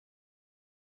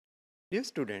Dear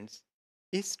students,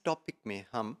 इस topic में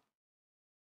हम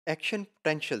एक्शन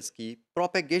पोटेंशियल्स की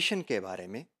प्रोपेगेशन के बारे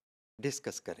में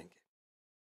डिस्कस करेंगे.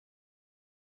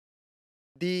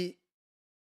 The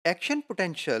action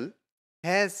potential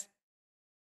has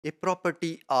a property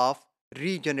of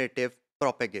regenerative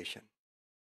propagation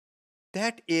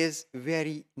that is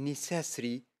very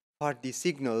necessary for the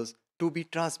signals to be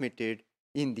transmitted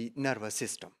in the nervous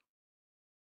system.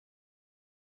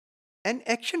 An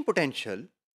action potential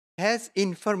has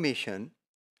information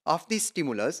of the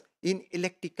stimulus in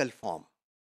electrical form.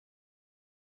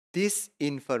 This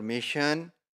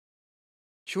information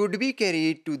should be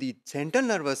carried to the central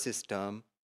nervous system.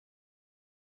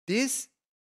 This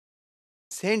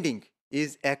sending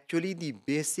is actually the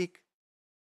basic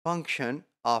function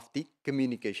of the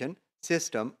communication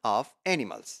system of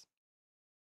animals.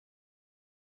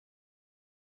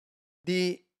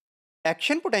 The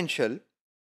action potential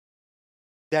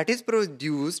that is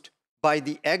produced by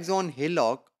the axon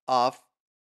hillock of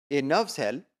a nerve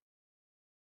cell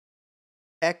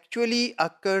actually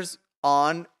occurs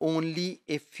on only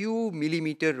a few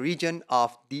millimeter region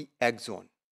of the axon.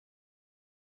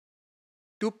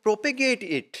 To propagate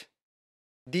it,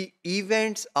 the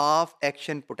events of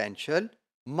action potential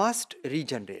must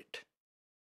regenerate.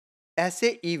 ऐसे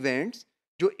events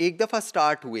जो एक दफ़ा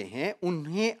start हुए हैं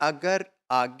उन्हें अगर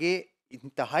आगे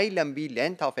इंतहाई लंबी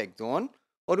लेंथ ऑफ एक्सॉन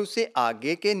और उसे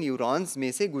आगे के न्यूरॉन्स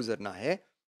में से गुजरना है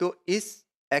तो इस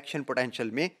एक्शन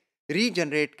पोटेंशियल में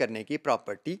रीजनरेट करने की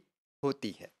प्रॉपर्टी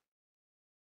होती है.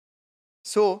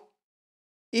 सो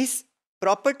इस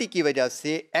प्रॉपर्टी की वजह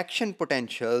से action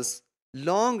potentials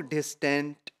long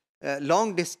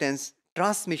distance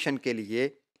transmission के लिए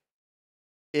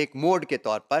एक मोड के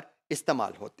तौर पर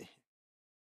इस्तेमाल होते हैं.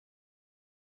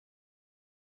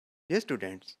 Yes,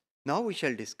 students, now we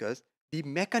shall discuss the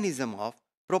mechanism of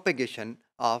propagation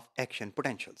of action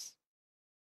potentials.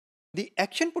 The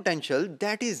action potential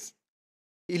that is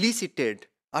elicited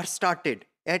or started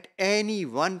at any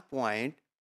one point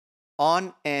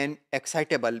on an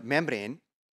excitable membrane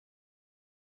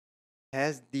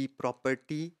has the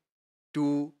property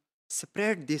to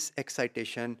spread this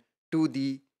excitation to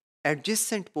the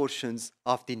adjacent portions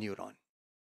of the neuron.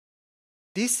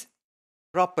 This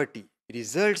property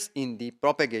results in the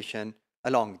propagation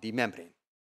along the membrane.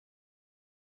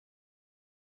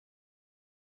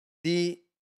 The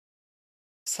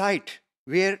site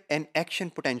where an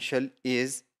action potential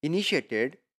is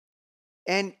initiated,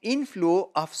 an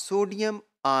inflow of sodium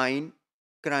ion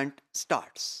current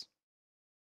starts.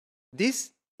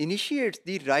 This initiates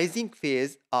the rising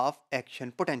phase of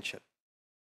action potential.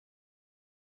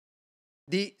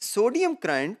 The sodium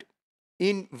current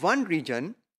in one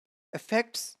region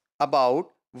affects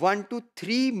about 1 to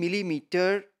 3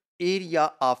 millimeter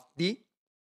area of the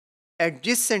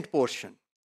adjacent portion.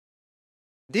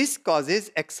 This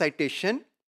causes excitation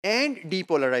and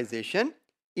depolarization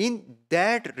in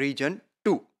that region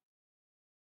too,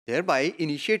 thereby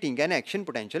initiating an action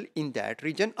potential in that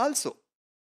region also.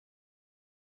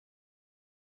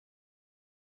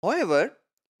 However,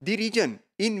 the region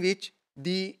in which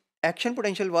the action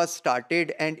potential was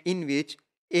started and in which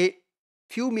a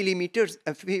few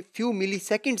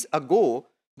milliseconds ago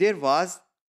there was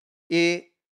a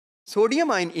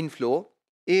sodium ion inflow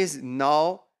is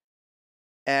now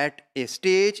at a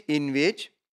stage in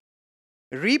which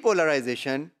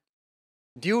repolarization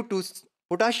due to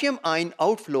potassium ion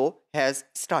outflow has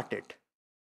started.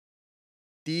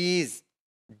 These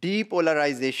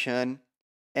depolarization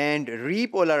and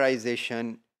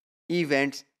repolarization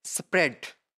events spread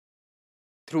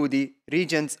through the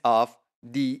regions of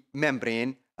the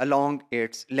membrane along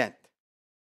its length.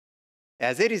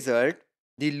 As a result,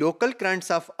 the local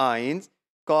currents of ions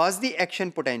cause the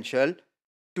action potential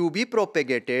to be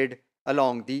propagated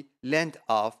along the length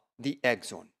of the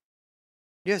axon.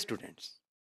 Dear students,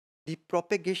 the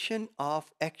propagation of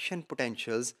action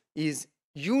potentials is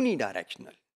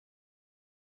unidirectional.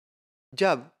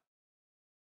 जब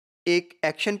एक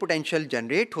action potential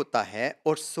generate होता है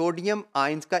और sodium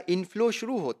ions का inflow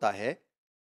शुरू होता है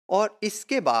और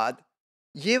इसके बाद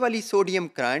ये वाली सोडियम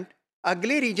करंट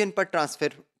अगले रीजन पर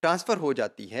ट्रांसफर हो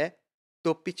जाती है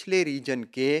तो पिछले रीजन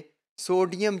के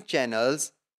सोडियम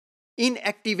चैनल्स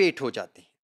इनएक्टिवेट हो जाते हैं.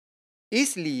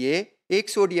 इसलिए एक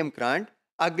सोडियम करंट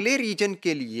अगले रीजन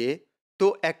के लिए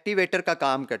तो एक्टिवेटर का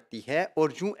काम करती है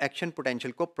और यूं एक्शन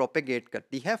पोटेंशियल को प्रोपेगेट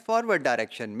करती है फॉरवर्ड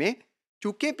डायरेक्शन में.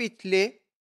 चूंकि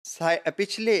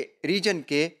पिछले रीजन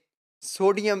के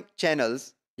सोडियम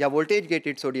चैनल्स या voltage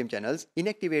gated sodium channels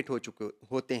inactivate हो चुके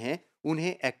होते हैं,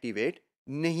 उन्हें एक्टिवेट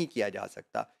नहीं किया जा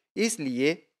सकता.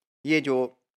 इसलिए ये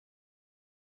जो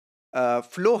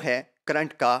फ्लो है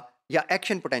करंट का या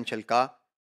एक्शन पोटेंशियल का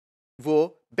वो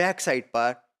बैक साइड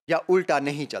पर या उल्टा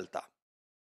नहीं चलता.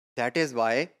 That is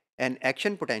why an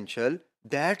action potential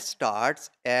that starts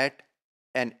at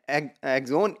an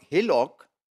axon hillock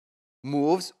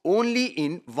moves only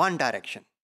in one direction,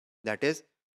 that is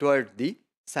toward the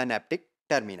synaptic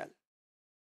terminal.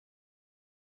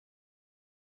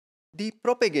 The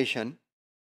propagation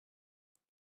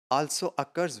also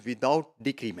occurs without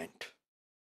decrement.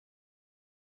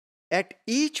 At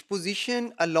each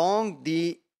position along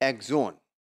the axon,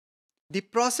 the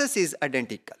process is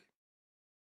identical.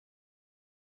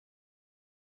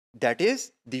 That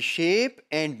is, the shape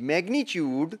and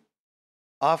magnitude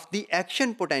of the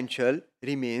action potential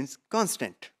remains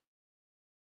constant.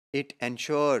 It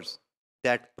ensures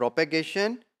that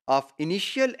propagation of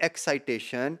initial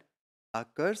excitation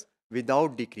occurs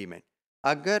without decrement.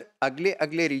 अगर अगले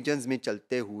अगले regions में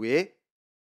चलते हुए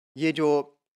ये जो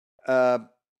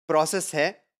process है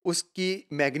उसकी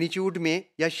मैग्नीट्यूड में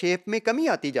या शेप में कमी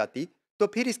आती जाती तो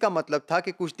फिर इसका मतलब था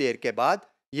कि कुछ देर के बाद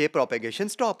ये प्रोपेगेशन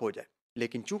स्टॉप हो जाए.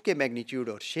 लेकिन चूंकि मैग्नीट्यूड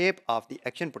और shape of the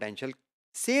action potential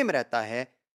same रहता है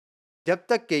जब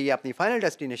तक कि ये अपनी फाइनल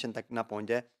डेस्टिनेशन तक ना पहुंच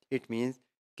जाए, इट मीन्स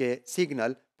कि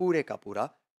सिग्नल पूरे का पूरा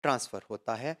ट्रांसफ़र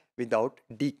होता है विदाउट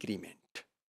डिक्रीमेंट.